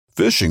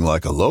Fishing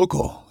like a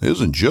local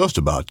isn't just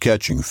about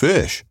catching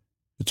fish.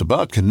 It's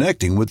about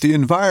connecting with the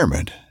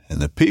environment and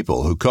the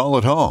people who call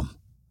it home.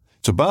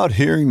 It's about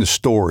hearing the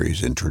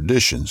stories and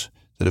traditions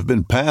that have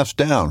been passed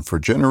down for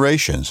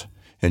generations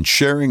and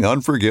sharing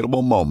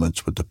unforgettable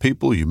moments with the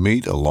people you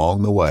meet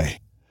along the way.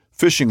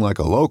 Fishing like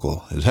a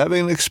local is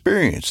having an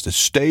experience that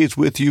stays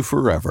with you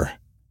forever.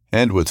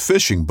 And with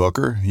Fishing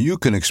Booker, you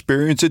can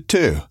experience it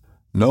too,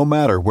 no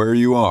matter where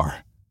you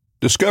are.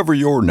 Discover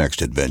your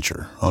next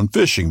adventure on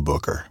Fishing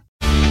Booker.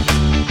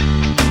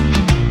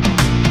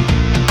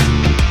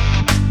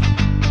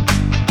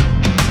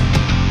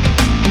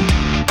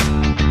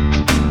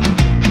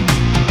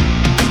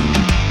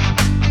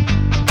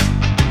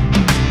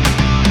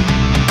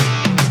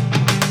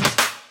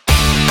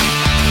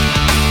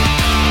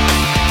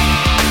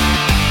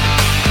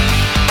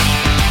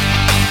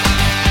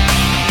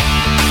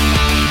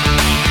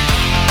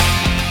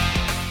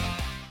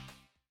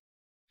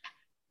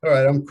 All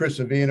right, I'm Chris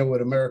Avina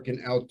with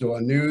American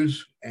Outdoor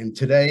News, and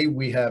today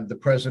we have the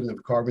president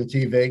of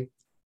CarbonTV,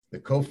 the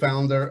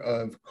co-founder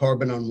of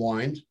Carbon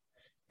Unwind,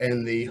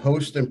 and the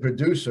host and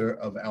producer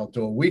of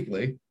Outdoor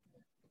Weekly.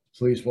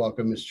 Please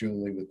welcome Ms.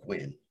 Julie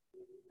McQueen.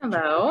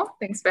 Hello,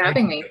 thanks for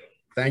having me.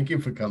 Thank you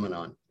for coming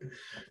on.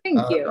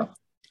 Thank you.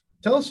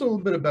 Tell us a little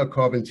bit about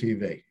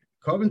CarbonTV.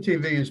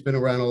 CarbonTV has been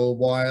around a little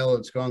while.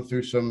 It's gone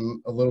through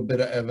a little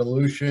bit of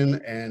evolution,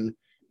 and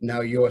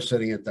now you're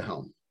sitting at the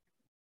helm.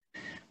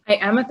 I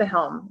am at the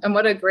helm, and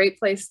what a great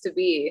place to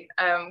be.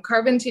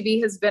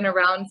 CarbonTV has been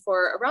around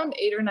for around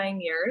 8 or 9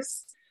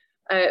 years.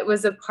 It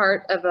was a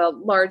part of a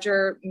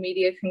larger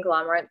media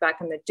conglomerate back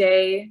in the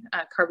day,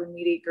 Carbon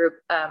Media Group.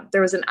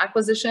 There was an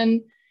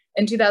acquisition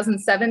in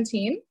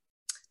 2017,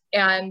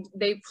 and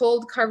they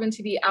pulled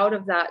CarbonTV out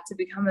of that to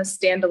become a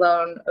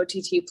standalone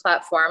OTT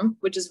platform,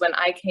 which is when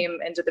I came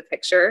into the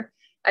picture.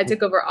 I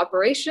took over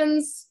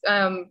operations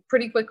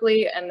pretty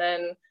quickly, and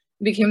then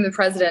became the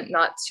president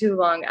not too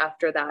long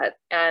after that.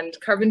 And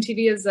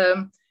CarbonTV is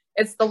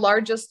it's the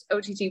largest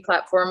OTT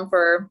platform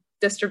for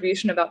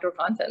distribution of outdoor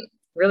content.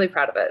 Really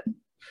proud of it.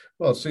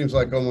 Well, it seems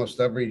like almost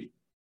every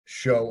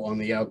show on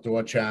the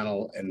Outdoor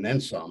Channel and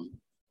then some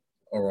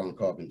are on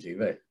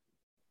CarbonTV.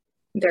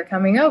 They're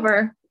coming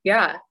over.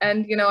 Yeah.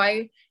 And, you know,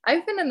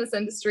 I've been in this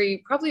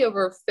industry probably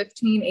over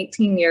 15,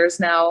 18 years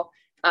now.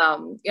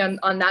 And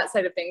on that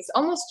side of things,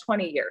 almost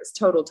 20 years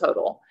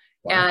total.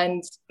 Wow.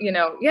 And, you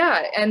know,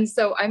 yeah. And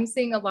so I'm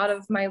seeing a lot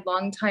of my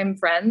longtime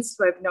friends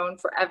who I've known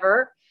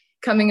forever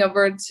coming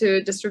over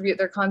to distribute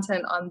their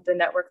content on the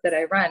network that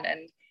I run.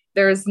 And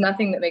there's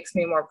nothing that makes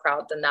me more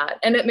proud than that.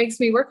 And it makes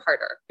me work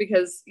harder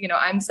because, you know,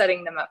 I'm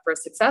setting them up for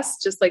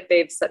success, just like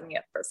they've set me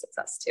up for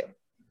success too.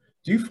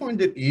 Do you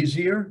find it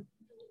easier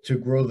to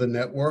grow the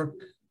network,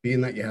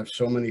 being that you have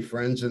so many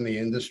friends in the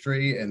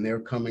industry and they're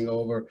coming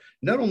over,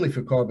 not only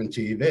for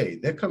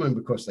CarbonTV, they're coming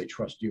because they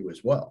trust you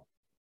as well?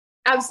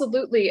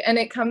 Absolutely. And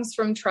it comes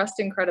from trust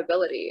and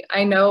credibility.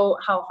 I know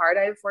how hard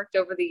I've worked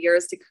over the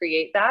years to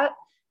create that.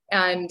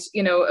 And,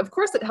 you know, of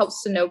course it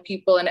helps to know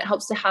people and it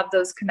helps to have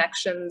those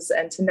connections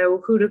and to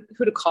know who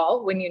to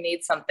call when you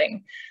need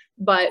something.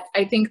 But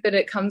I think that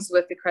it comes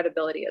with the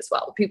credibility as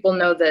well. People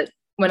know that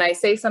when I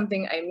say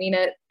something, I mean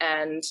it.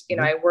 And, you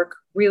know, I work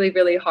really,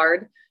 really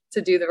hard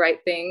to do the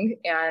right thing.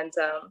 And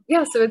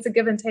yeah, so it's a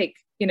give and take.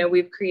 You know,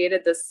 we've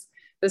created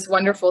this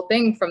wonderful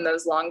thing from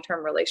those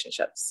long-term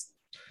relationships.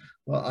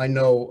 Well, I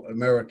know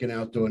American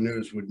Outdoor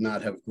News would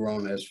not have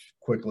grown as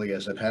quickly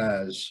as it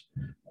has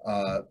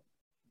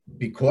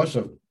because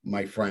of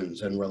my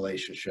friends and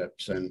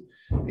relationships. And,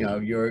 you know,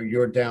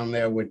 you're down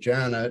there with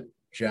Jana.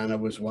 Jana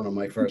was one of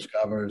my first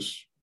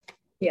covers.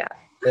 Yeah.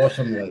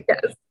 Awesomely.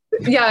 Yes.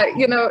 Yeah.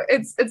 You know,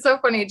 it's so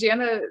funny.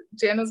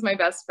 Jana's my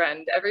best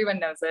friend. Everyone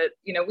knows it.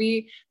 You know,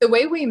 the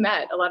way we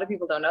met, a lot of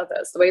people don't know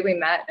this, the way we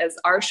met is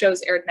our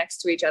shows aired next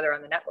to each other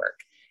on the network.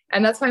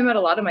 And that's why I met a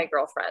lot of my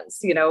girlfriends,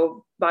 you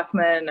know,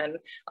 Bachman and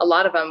a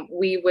lot of them.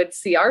 We would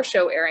see our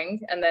show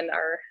airing, and then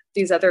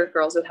these other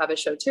girls would have a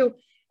show too.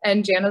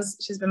 And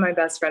she's been my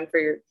best friend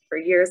for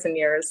years and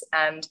years.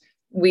 And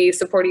we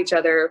support each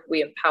other.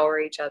 We empower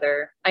each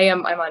other.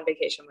 I'm on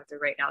vacation with her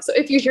right now. So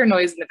if you hear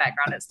noise in the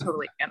background, it's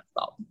totally Jana's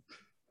fault.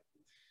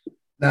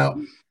 Now,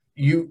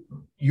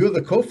 you're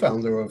the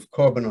co-founder of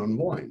Carbon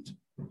Unwind.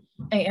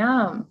 I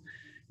am.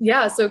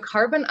 Yeah. So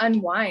Carbon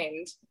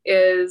Unwind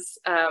is,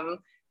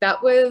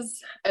 that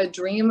was a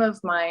dream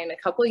of mine a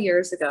couple of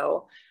years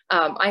ago.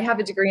 I have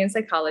a degree in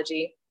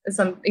psychology.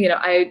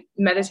 I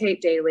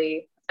meditate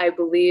daily. I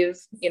believe,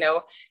 you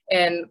know,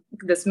 in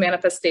this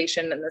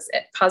manifestation and this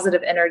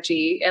positive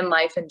energy in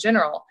life in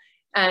general.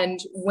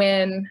 And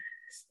when,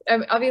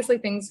 obviously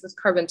things with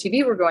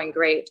CarbonTV were going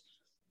great,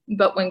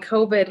 but when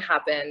COVID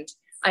happened,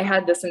 I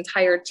had this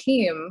entire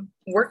team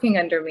working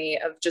under me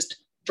of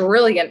just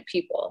brilliant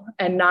people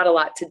and not a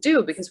lot to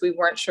do because we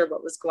weren't sure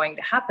what was going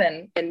to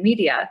happen in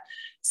media.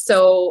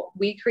 So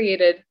we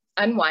created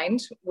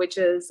Unwind, which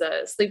is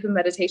a sleep and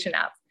meditation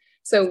app.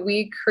 So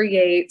we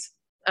create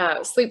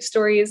sleep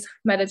stories,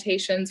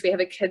 meditations. We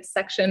have a kids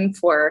section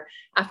for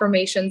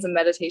affirmations and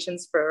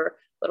meditations for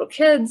little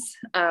kids.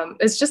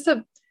 It's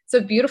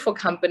it's a beautiful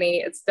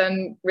company. It's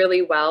done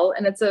really well,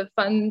 and it's a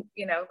fun,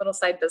 little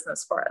side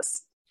business for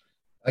us.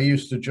 I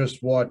used to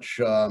just watch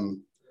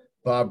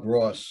Bob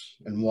Ross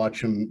and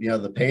watch him,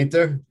 the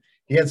painter.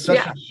 He had such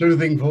a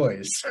soothing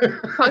voice.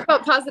 Talk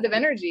about positive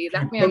energy.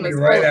 That man was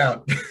right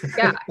out.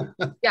 Yeah.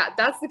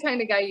 That's the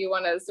kind of guy you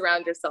want to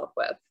surround yourself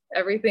with.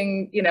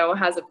 Everything,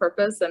 has a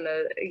purpose, and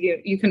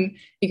you can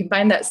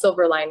find that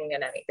silver lining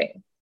in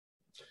anything.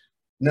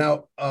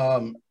 Now,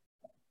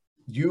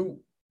 you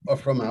are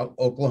from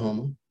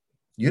Oklahoma.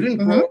 You didn't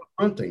grow up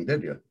hunting,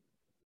 did you?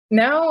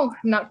 No,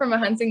 not from a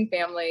hunting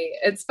family.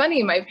 It's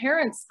funny. My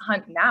parents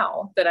hunt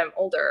now that I'm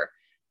older.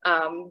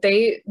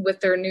 They, with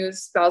their new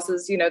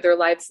spouses, their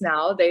lives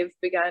now, they've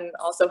begun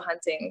also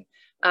hunting.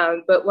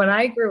 But when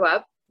I grew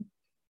up,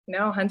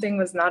 no, hunting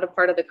was not a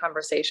part of the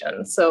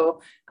conversation.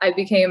 So I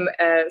became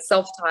a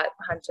self-taught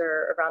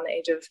hunter around the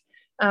age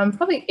of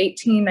probably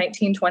 18,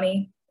 19,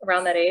 20,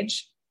 around that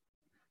age.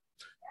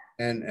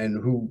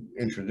 And who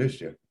introduced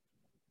you?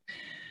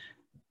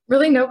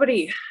 Really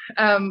nobody,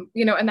 and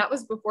that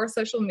was before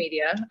social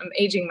media. I'm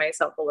aging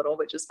myself a little,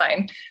 which is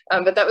fine.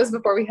 But that was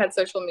before we had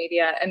social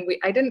media. And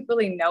I didn't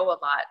really know a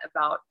lot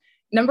about,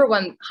 number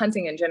one,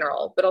 hunting in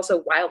general, but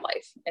also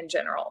wildlife in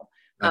general.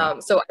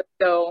 So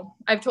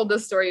I've told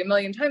this story a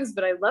million times,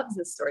 but I love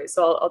this story.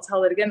 So I'll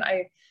tell it again.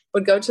 I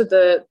would go to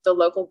the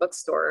local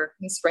bookstore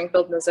in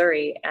Springfield,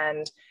 Missouri.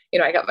 And,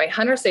 I got my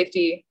hunter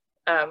safety,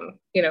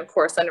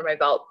 course under my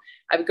belt.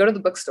 I would go to the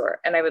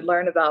bookstore and I would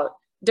learn about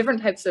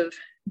different types of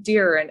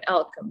deer and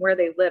elk and where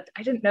they lived.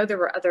 I didn't know there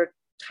were other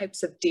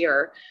types of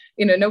deer.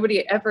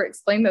 Nobody ever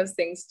explained those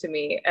things to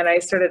me. And I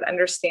started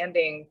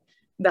understanding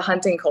the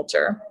hunting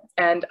culture.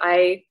 And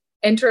I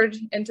entered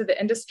into the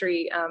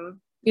industry,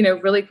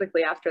 really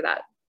quickly after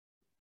that.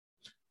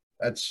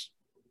 That's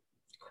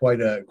quite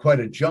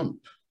a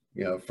jump,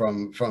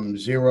 from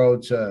zero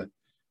to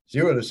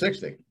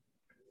 60.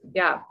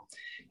 Yeah.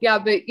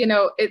 But,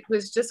 it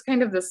was just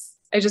kind of this,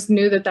 I just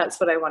knew that that's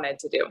what I wanted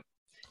to do.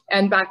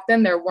 And back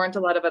then there weren't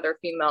a lot of other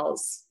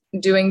females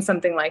doing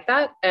something like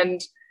that.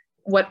 And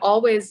what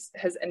always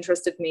has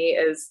interested me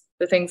is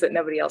the things that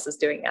nobody else is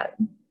doing yet.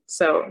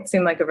 So it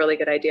seemed like a really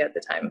good idea at the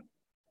time.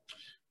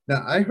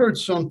 Now, I heard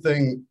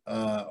something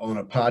on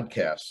a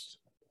podcast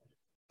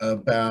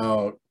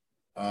about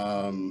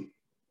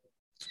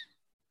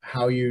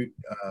how you,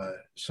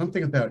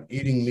 something about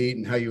eating meat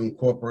and how you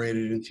incorporate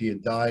it into your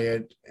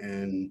diet.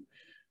 And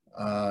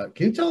can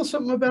you tell us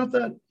something about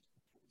that?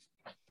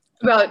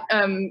 About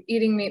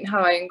eating meat and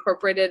how I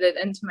incorporated it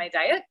into my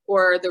diet,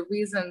 or the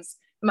reasons,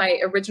 my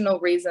original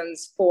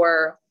reasons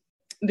for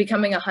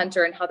becoming a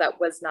hunter, and how that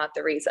was not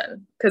the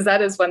reason? Because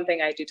that is one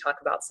thing I do talk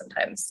about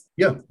sometimes.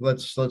 Yeah,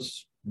 let's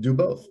do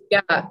both.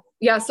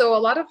 Yeah. So a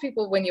lot of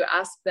people, when you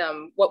ask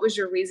them, what was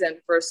your reason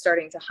for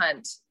starting to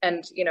hunt?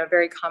 And, a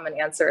very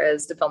common answer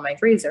is to fill my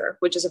freezer,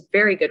 which is a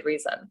very good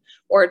reason,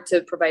 or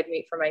to provide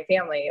meat for my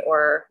family,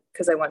 or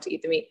because I want to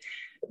eat the meat.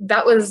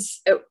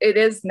 It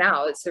is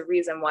now, it's the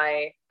reason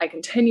why I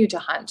continue to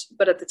hunt.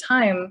 But at the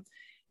time,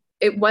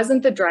 it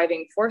wasn't the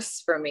driving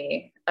force for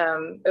me.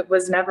 It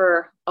was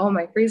never, oh,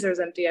 my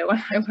freezer's empty, I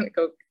want to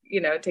go,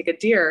 take a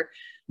deer.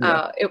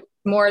 Yeah. It was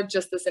more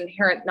just this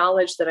inherent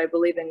knowledge that I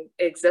believe in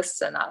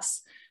exists in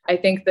us. I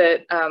think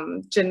that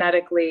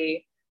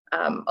genetically,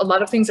 a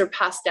lot of things are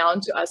passed down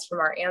to us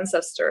from our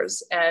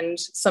ancestors. And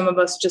some of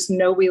us just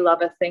know we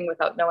love a thing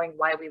without knowing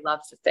why we love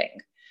the thing.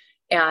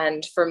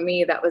 And for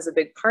me, that was a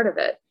big part of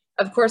it.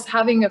 Of course,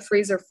 having a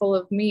freezer full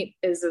of meat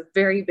is a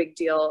very big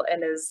deal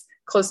and is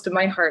close to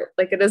my heart,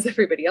 like it is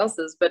everybody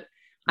else's. But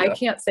yeah. I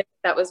can't say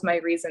that was my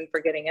reason for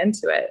getting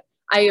into it.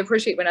 I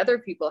appreciate when other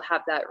people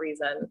have that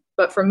reason.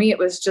 But for me, it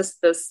was just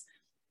this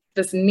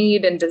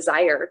need and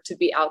desire to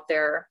be out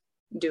there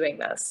doing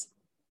this.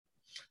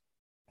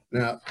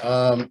 Now,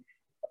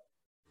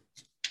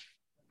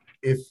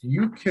 if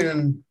you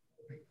can,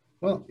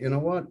 well, you know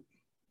what?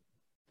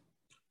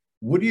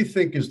 What do you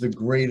think is the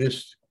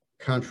greatest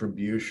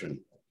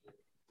contribution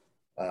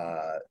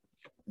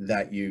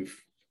that you've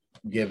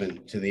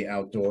given to the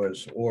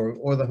outdoors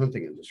or the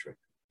hunting industry?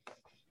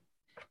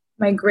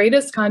 My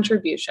greatest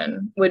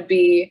contribution would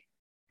be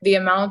the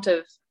amount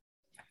of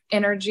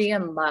energy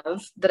and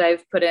love that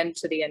I've put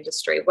into the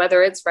industry,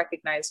 whether it's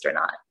recognized or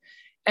not.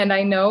 And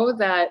I know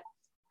that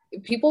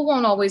people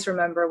won't always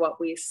remember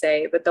what we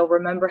say, but they'll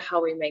remember how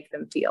we make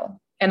them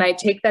feel. And I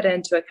take that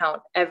into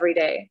account every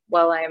day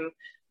while I'm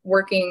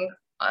working,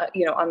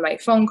 on my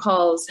phone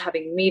calls,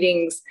 having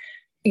meetings,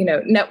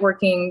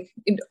 networking,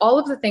 all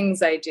of the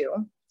things I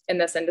do in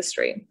this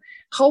industry,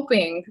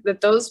 hoping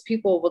that those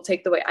people will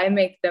take the way I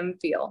make them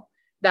feel,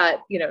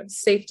 that,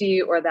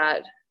 safety or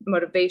that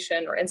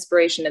motivation or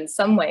inspiration in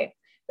some way,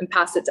 and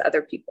pass it to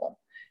other people.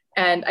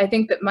 And I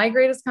think that my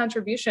greatest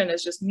contribution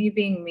is just me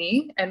being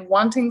me and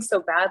wanting so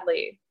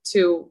badly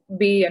to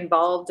be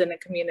involved in a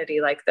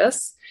community like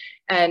this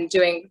and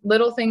doing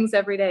little things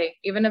every day,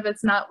 even if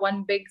it's not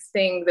one big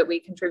thing that we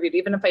contribute,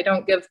 even if I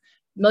don't give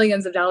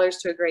millions of dollars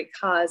to a great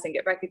cause and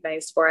get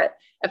recognized for it.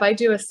 If I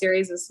do a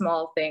series of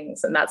small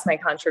things and that's my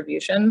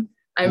contribution,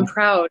 I'm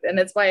proud, and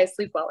it's why I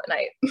sleep well at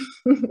night.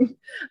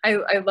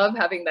 I love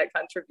having that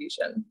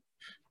contribution.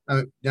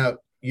 Now,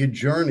 your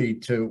journey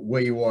to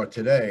where you are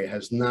today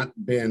has not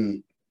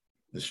been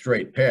the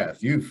straight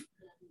path. You've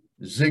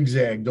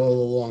zigzagged all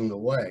along the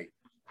way.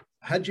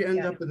 How'd you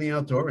end up in the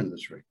outdoor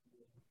industry?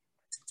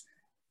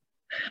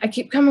 I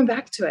keep coming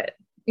back to it.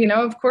 You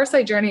know, of course,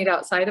 I journeyed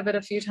outside of it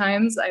a few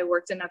times. I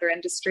worked in other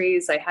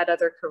industries. I had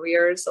other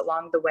careers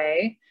along the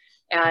way.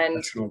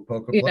 And,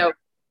 you know,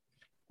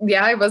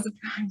 yeah, I was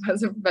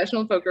a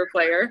professional poker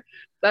player.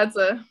 That's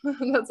a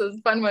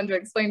fun one to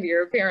explain to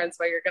your parents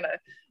why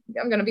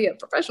I'm gonna be a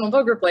professional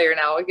poker player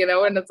now, you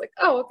know, and it's like,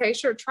 oh, okay,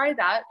 sure, try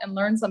that and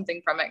learn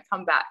something from it,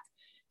 come back.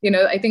 You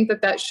know, I think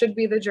that should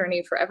be the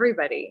journey for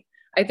everybody.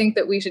 I think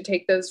that we should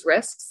take those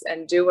risks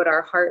and do what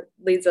our heart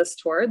leads us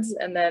towards,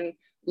 and then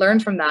learn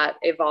from that,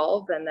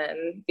 evolve, and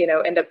then, you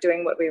know, end up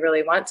doing what we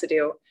really want to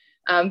do.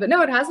 But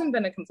no, it hasn't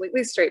been a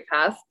completely straight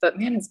path, but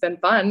man, it's been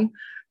fun.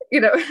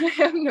 You know, I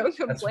have no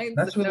complaints.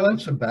 That's what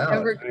life's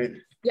about. Right?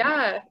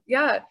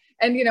 Yeah.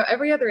 And, you know,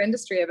 every other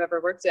industry I've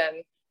ever worked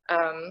in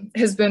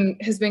has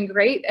been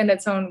great in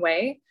its own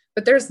way,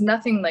 but there's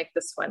nothing like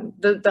this one.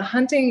 The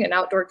hunting and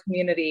outdoor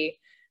community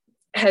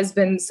has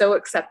been so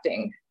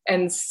accepting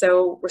and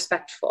so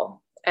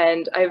respectful.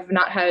 And I've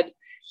not had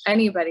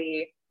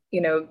anybody,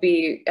 you know,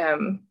 be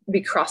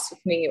cross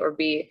with me or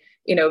be,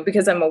 you know,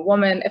 because I'm a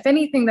woman. If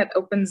anything, that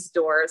opens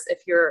doors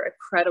if you're a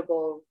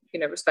credible, you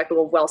know,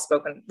 respectable,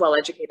 well-spoken,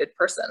 well-educated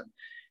person.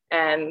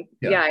 And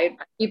I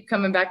keep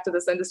coming back to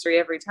this industry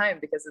every time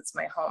because it's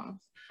my home.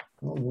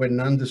 Well, we're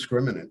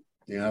non-discriminate.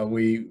 You know,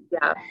 we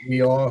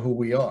are who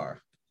we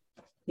are.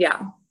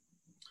 Yeah.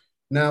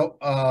 Now,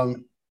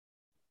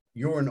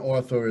 you're an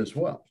author as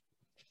well.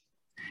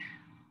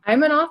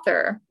 I'm an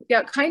author.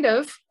 Yeah, kind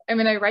of. I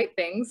mean, I write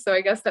things, so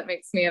I guess that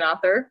makes me an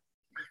author.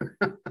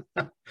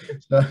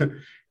 So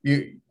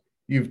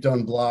you've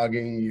done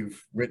blogging,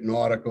 you've written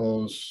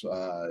articles.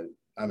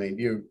 I mean,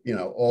 you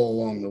know, all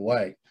along the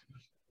way.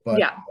 But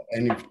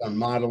and you've done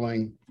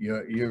modeling.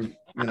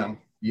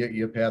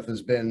 Your path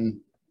has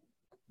been,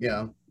 you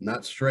know,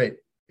 not straight.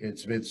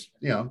 It's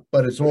you know,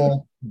 but it's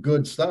all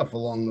good stuff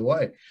along the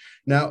way.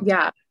 Now,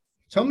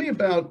 tell me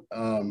about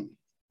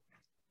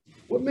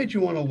what made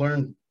you want to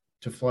learn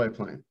to fly a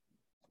plane?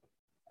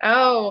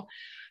 Oh,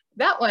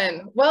 that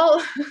one.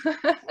 Well,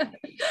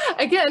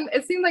 again,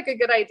 it seemed like a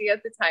good idea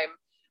at the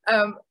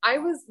time. I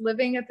was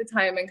living at the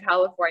time in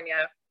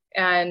California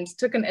and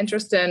took an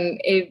interest in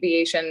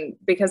aviation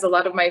because a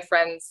lot of my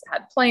friends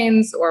had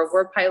planes or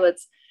were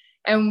pilots,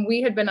 and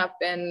we had been up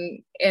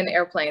in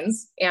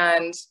airplanes.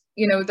 And,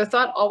 you know, the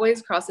thought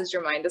always crosses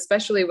your mind,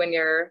 especially when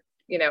you're,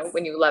 you know,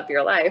 when you love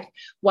your life.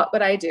 What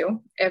would I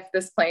do if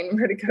this plane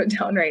were to go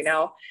down right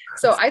now?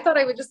 So I thought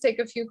I would just take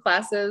a few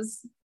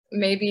classes,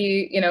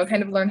 maybe, you know,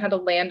 kind of learn how to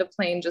land a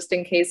plane just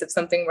in case if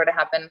something were to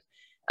happen.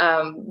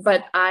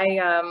 But I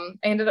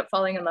ended up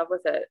falling in love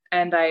with it,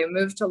 and I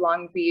moved to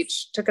Long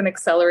Beach, took an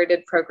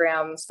accelerated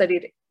program,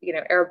 studied, you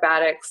know,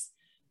 aerobatics,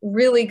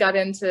 really got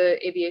into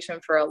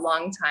aviation for a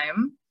long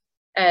time.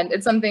 And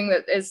it's something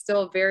that is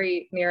still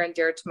very near and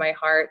dear to my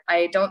heart.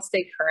 I don't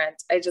stay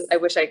current. I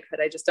wish I could.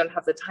 I just don't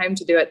have the time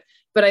to do it.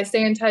 But I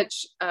stay in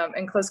touch,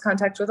 in close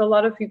contact with a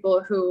lot of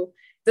people who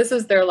this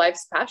is their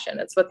life's passion.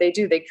 It's what they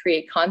do. They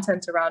create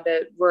content around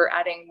it. We're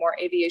adding more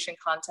aviation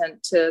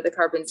content to the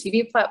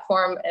CarbonTV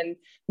platform and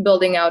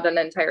building out an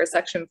entire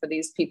section for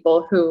these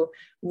people who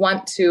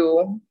want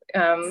to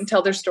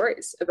tell their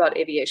stories about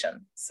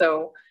aviation.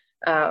 So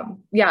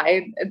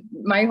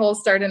my whole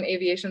start in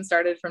aviation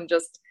started from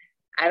just,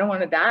 I don't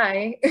want to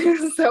die,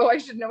 so I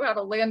should know how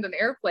to land an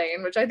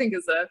airplane, which I think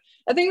is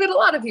a thing that a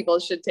lot of people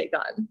should take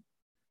on.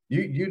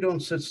 You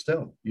don't sit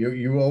still.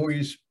 You're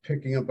always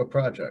picking up a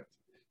project.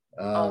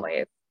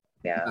 Always.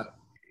 Yeah.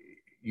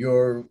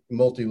 You're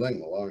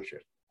multilingual, aren't you?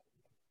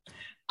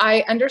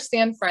 I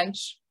understand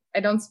French.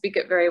 I don't speak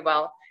it very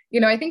well. You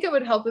know, I think it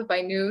would help if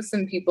I knew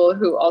some people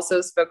who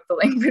also spoke the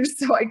language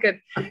so I could,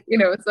 you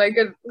know, so I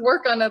could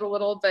work on it a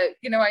little bit.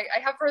 You know, I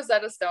have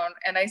Rosetta Stone,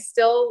 and I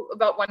still,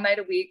 about one night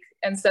a week,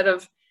 instead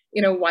of,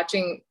 you know,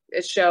 watching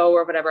a show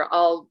or whatever,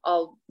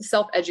 I'll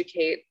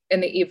self-educate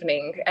in the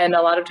evening. And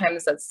a lot of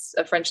times that's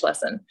a French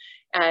lesson.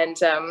 And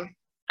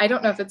I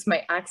don't know if it's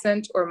my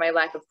accent or my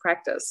lack of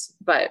practice,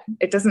 but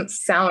it doesn't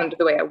sound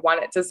the way I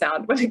want it to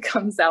sound when it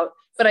comes out,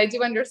 but I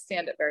do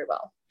understand it very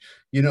well.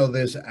 You know,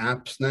 there's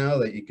apps now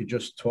that you could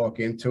just talk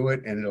into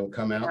it and it'll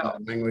come out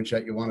in the language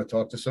that you want to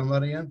talk to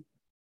somebody in.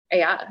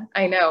 Yeah,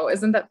 I know.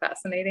 Isn't that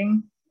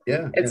fascinating?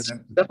 Yeah. It's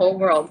the whole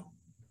world.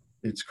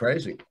 It's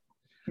crazy.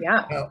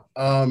 Yeah.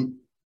 Now,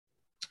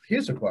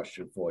 here's a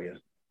question for you.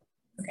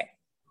 Okay.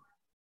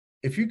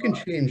 If you can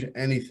change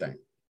anything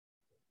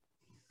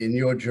in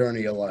your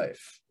journey of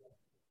life,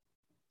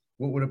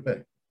 what would it be?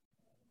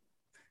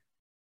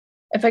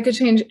 If I could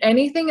change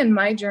anything in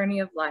my journey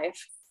of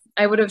life,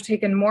 I would have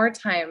taken more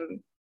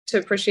time to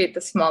appreciate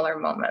the smaller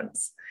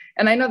moments.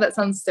 And I know that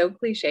sounds so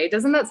cliche.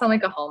 Doesn't that sound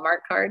like a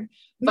Hallmark card?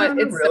 But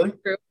it's really so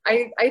true.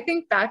 I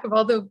think back of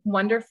all the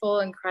wonderful,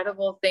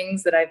 incredible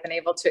things that I've been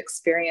able to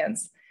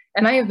experience.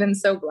 And I have been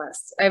so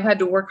blessed. I've had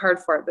to work hard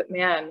for it, but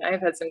man,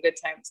 I've had some good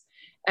times.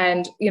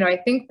 And, I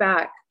think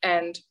back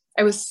and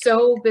I was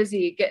so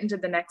busy getting to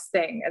the next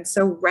thing and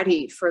so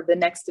ready for the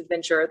next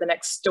adventure or the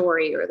next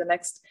story or the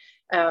next,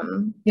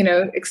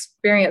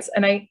 experience.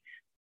 And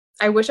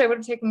I wish I would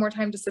have taken more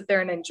time to sit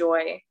there and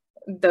enjoy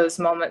those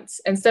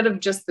moments instead of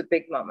just the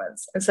big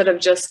moments, instead of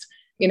just,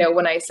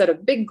 when I set a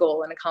big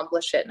goal and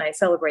accomplish it and I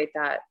celebrate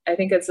that. I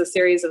think it's a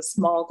series of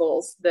small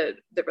goals that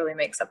really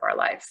makes up our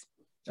life.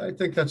 I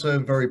think that's a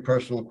very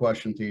personal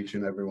question to each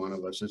and every one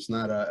of us. It's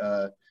not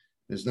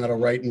there's not a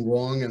right and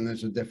wrong, and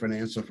there's a different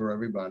answer for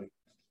everybody.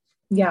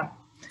 Yeah.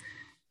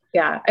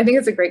 I think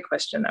it's a great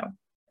question, though.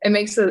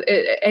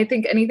 I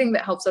think anything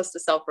that helps us to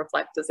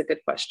self-reflect is a good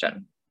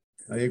question.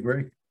 I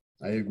agree.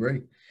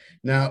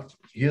 Now,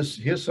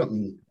 here's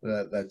something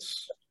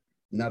that's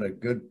not a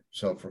good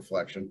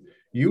self-reflection.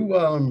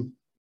 You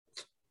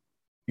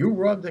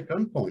robbed at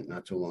gunpoint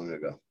not too long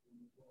ago.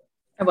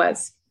 I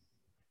was.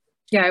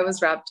 Yeah, I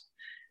was robbed.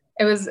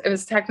 It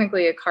was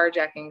technically a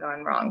carjacking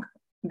gone wrong.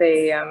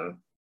 They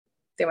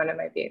went in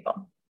my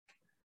vehicle.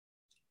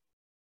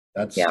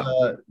 That's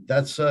an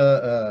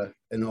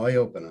eye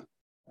opener.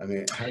 I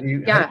mean, how do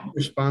you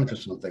respond to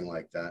something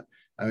like that?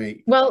 I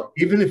mean, well,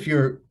 even if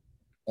you're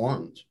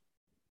armed.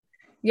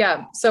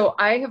 Yeah. So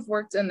I have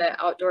worked in the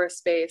outdoor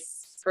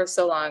space for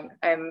so long.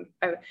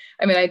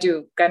 I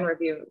do gun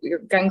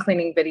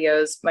cleaning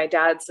videos. My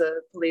dad's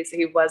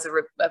he was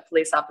a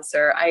police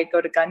officer. I go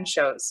to gun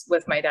shows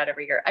with my dad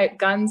every year.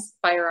 Guns,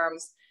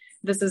 firearms.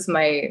 This is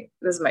my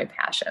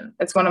passion.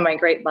 It's one of my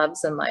great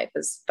loves in life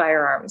is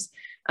firearms.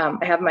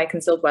 I have my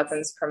concealed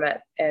weapons permit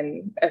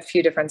in a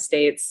few different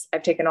states.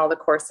 I've taken all the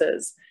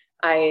courses.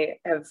 I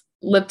have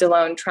lived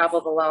alone,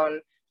 traveled alone,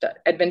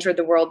 adventured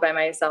the world by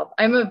myself.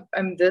 I'm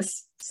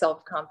this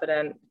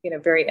self-confident,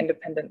 very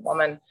independent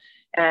woman.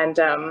 And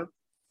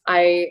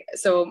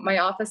so my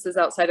office is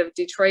outside of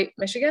Detroit,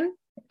 Michigan.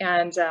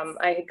 And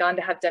I had gone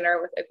to have dinner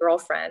with a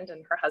girlfriend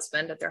and her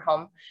husband at their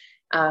home.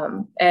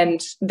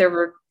 And there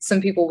were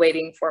some people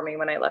waiting for me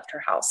when I left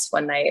her house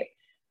one night.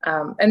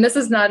 And this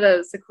is not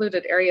a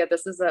secluded area.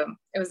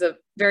 It was a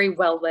very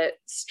well-lit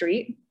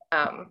street.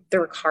 There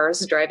were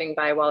cars driving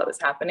by while it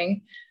was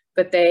happening,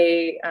 but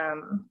I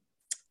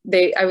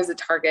was a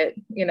target.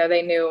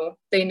 They knew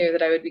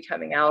that I would be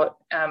coming out.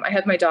 I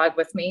had my dog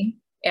with me,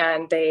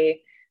 and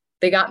they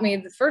got me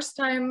the first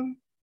time.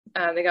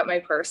 They got my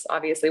purse,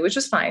 obviously, which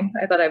was fine.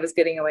 I thought I was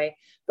getting away,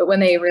 but when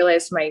they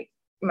realized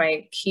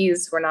my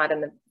keys were not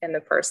in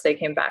the purse, they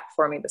came back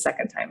for me the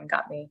second time and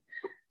got me.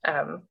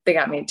 They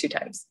got me 2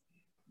 times.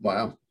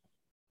 Wow.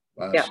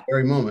 Yeah.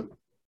 Scary moment.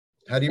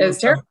 How do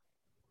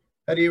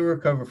you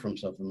recover from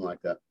something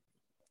like that?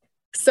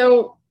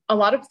 So a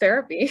lot of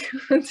therapy,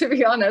 to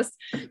be honest,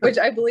 which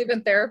I believe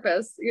in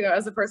therapists,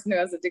 as a person who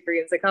has a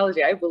degree in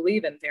psychology, I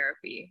believe in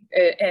therapy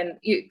and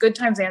good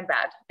times and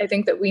bad. I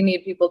think that we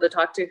need people to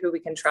talk to who we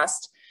can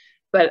trust.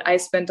 But I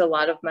spent a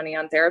lot of money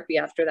on therapy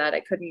after that. I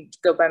couldn't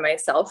go by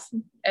myself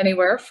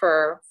anywhere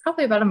for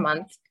probably about a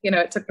month.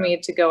 It took me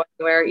to go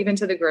anywhere, even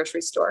to the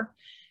grocery store.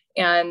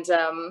 And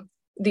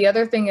the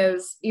other thing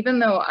is, even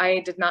though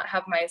I did not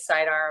have my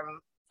sidearm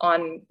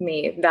on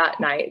me that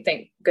night,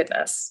 thank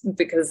goodness,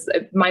 because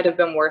it might have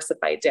been worse if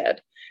I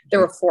did. There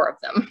were 4 of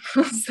them.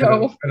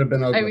 So could have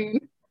been ugly.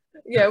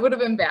 It would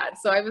have been bad.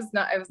 So I was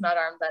not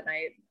armed that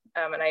night.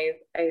 And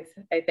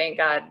I thank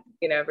God,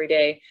 every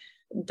day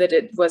that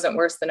it wasn't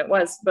worse than it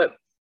was. But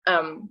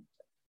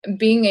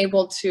being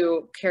able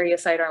to carry a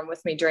sidearm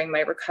with me during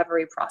my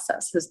recovery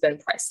process has been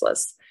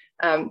priceless.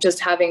 Just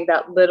having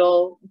that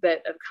little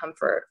bit of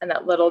comfort and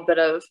that little bit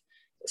of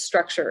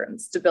structure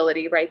and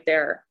stability right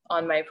there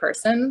on my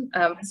person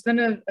has been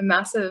a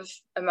massive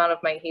amount of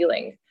my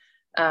healing.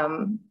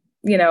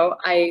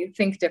 I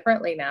think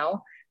differently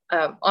now.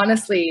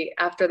 Honestly,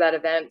 after that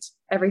event,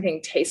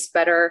 everything tastes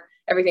better.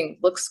 Everything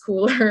looks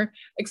cooler.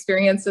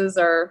 Experiences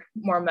are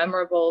more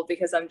memorable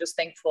because I'm just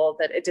thankful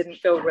that it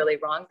didn't go really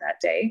wrong that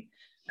day.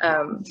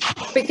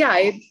 But yeah,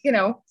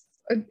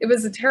 it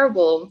was a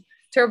terrible,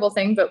 terrible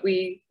thing, but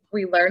we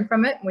learn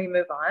from it and we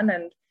move on.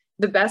 And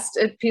the best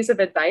piece of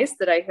advice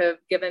that I have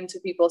given to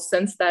people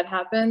since that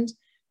happened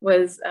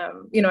was,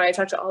 I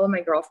talked to all of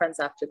my girlfriends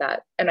after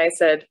that. And I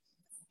said,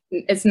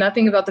 it's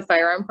nothing about the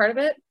firearm part of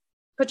it.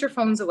 Put your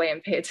phones away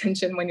and pay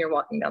attention when you're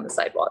walking down the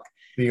sidewalk.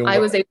 I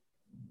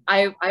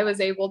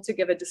was able to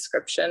give a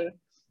description.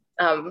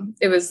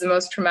 It was the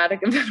most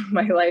traumatic event of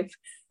my life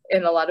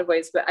in a lot of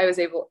ways, but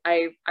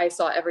I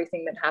saw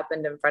everything that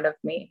happened in front of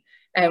me.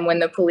 And when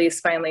the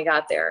police finally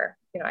got there,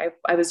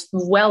 I was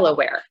well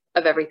aware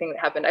of everything that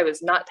happened. I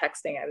was not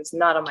texting. I was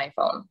not on my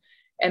phone,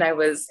 and I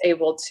was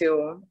able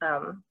to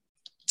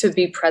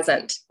be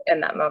present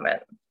in that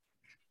moment.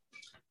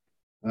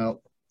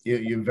 Well,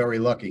 you're very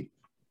lucky.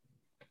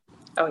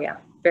 Oh yeah,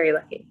 very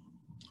lucky.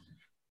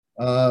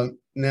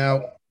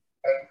 Now,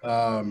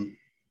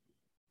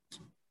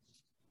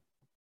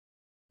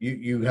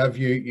 you have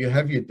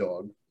your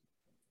dog.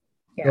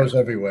 Yeah. Goes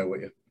everywhere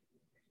with you.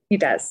 He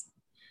does.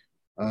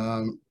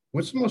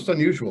 What's the most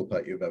unusual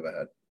pet you've ever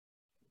had?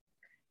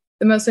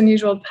 The most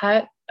unusual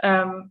pet?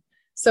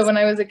 So when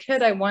I was a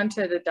kid, I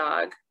wanted a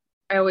dog.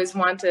 I always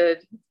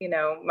wanted,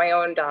 my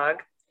own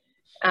dog.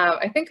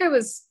 I think I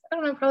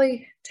don't know,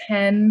 probably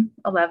 10,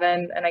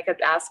 11, and I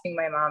kept asking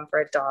my mom for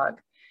a dog.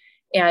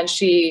 And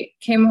she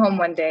came home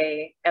one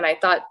day and I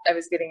thought I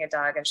was getting a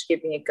dog and she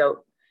gave me a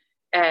goat.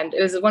 And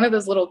it was one of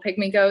those little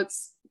pygmy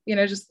goats,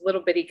 just a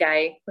little bitty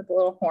guy with the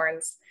little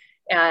horns.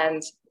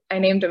 And I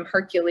named him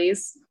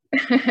Hercules.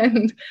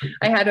 And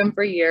I had him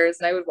for years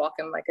and I would walk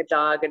him like a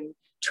dog and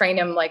train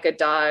him like a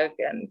dog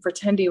and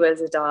pretend he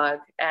was a dog.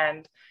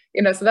 And,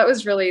 so that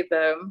was really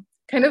the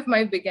kind of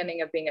my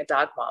beginning of being a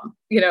dog mom,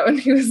 and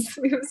he was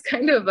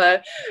kind of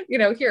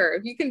here,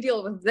 if you can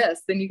deal with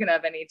this, then you can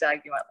have any dog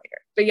you want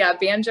later. But yeah,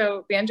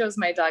 Banjo's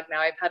my dog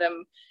now. I've had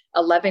him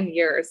 11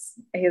 years.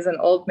 He's an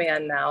old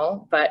man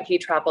now, but he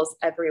travels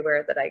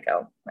everywhere that I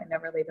go. I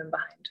never leave him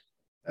behind.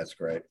 That's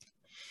great.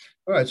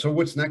 All right. So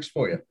what's next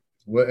for you?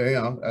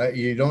 Well,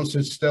 you don't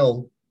sit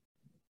still.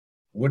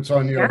 What's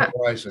on your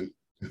horizon?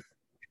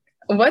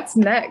 What's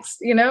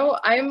next?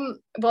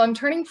 I'm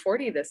turning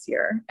 40 this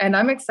year and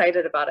I'm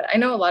excited about it. I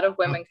know a lot of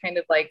women kind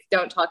of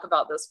don't talk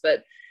about this,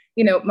 but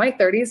my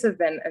 30s have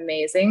been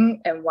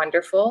amazing and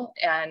wonderful.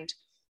 And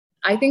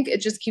I think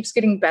it just keeps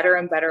getting better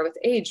and better with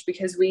age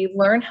because we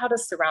learn how to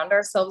surround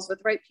ourselves with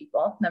the right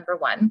people. Number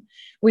one,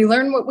 we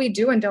learn what we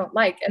do and don't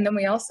like. And then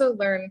we also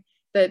learn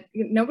that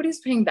nobody's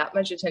paying that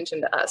much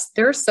attention to us.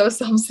 They're so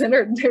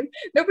self-centered.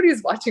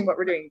 Nobody's watching what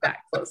we're doing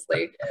back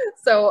closely.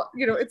 So,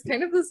 it's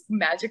kind of this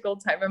magical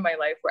time in my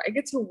life where I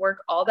get to work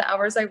all the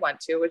hours I want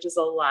to, which is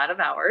a lot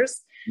of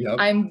hours. Yep.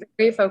 I'm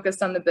very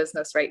focused on the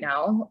business right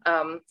now.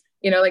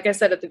 Like I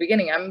said at the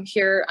beginning,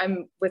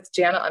 I'm with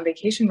Janet on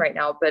vacation right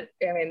now, but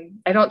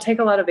I don't take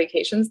a lot of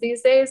vacations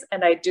these days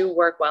and I do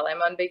work while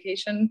I'm on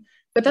vacation,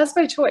 but that's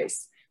by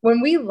choice.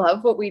 When we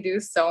love what we do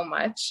so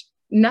much,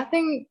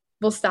 nothing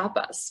will stop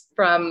us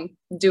from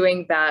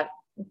doing that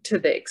to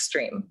the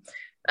extreme.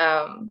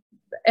 And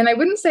I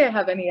wouldn't say I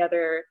have any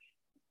other,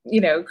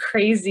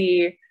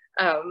 crazy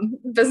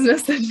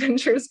business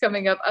adventures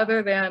coming up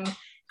other than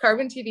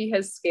CarbonTV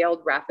has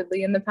scaled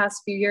rapidly in the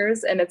past few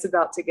years and it's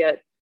about to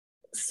get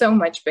so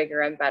much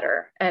bigger and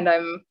better. And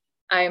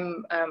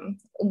I'm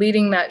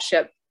leading that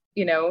ship,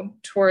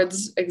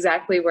 towards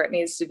exactly where it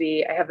needs to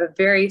be. I have a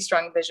very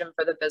strong vision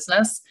for the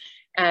business.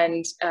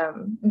 And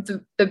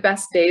the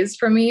best days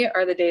for me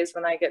are the days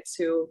when I get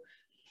to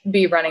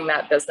be running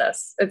that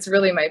business. It's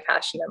really my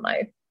passion in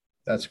life.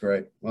 That's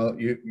great. Well,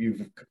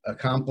 you've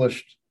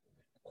accomplished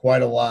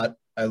quite a lot.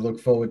 I look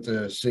forward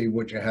to see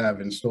what you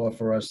have in store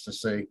for us to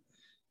see.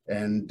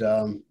 And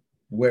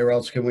where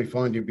else can we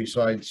find you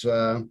besides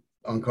on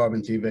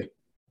CarbonTV?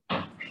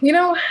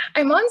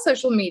 I'm on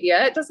social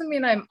media. It doesn't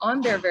mean I'm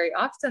on there very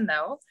often,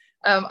 though.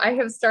 I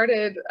have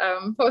started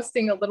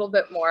posting a little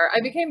bit more.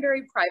 I became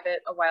very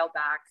private a while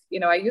back.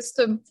 I used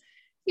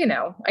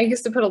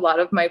to put a lot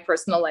of my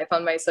personal life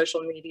on my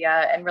social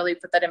media and really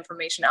put that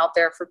information out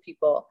there for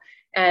people.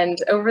 And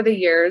over the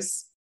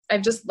years,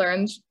 I've just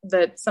learned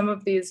that some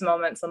of these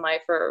moments in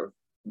life are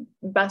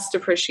best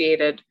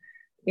appreciated,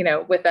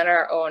 within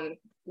our own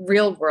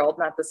real world,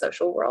 not the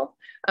social world.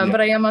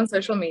 But I am on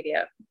social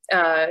media,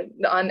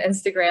 on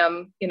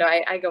Instagram.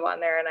 I go on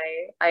there and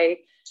I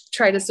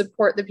try to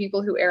support the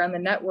people who air on the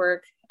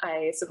network.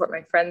 I support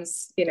my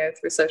friends,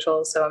 through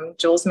social. So I'm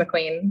Jules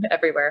McQueen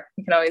everywhere.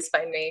 You can always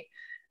find me.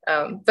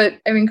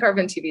 But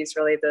CarbonTV is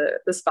really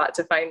the spot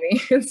to find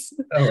me. It's,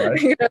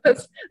 right.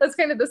 That's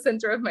kind of the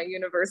center of my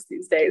universe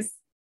these days.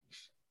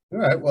 All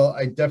right. Well,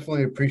 I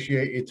definitely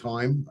appreciate your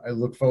time. I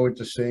look forward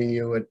to seeing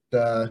you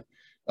at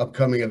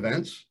upcoming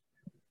events.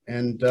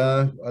 And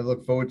I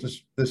look forward to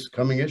this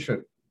coming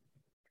issue.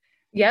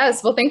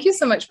 Yes. Well, thank you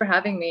so much for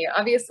having me.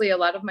 Obviously, a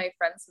lot of my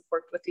friends have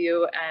worked with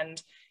you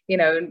and,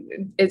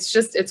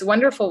 it's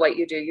wonderful what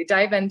you do. You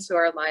dive into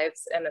our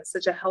lives in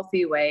such a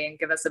healthy way and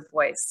give us a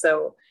voice.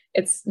 So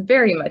it's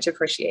very much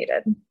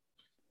appreciated.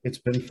 It's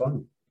been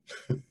fun.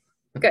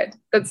 Good.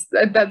 That's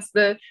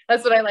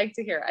what I like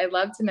to hear. I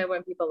love to know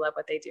when people love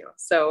what they do.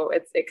 So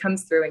it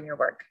comes through in your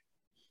work.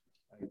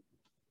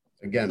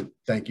 Again,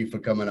 thank you for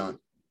coming on.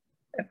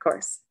 Of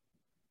course.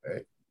 All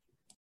right.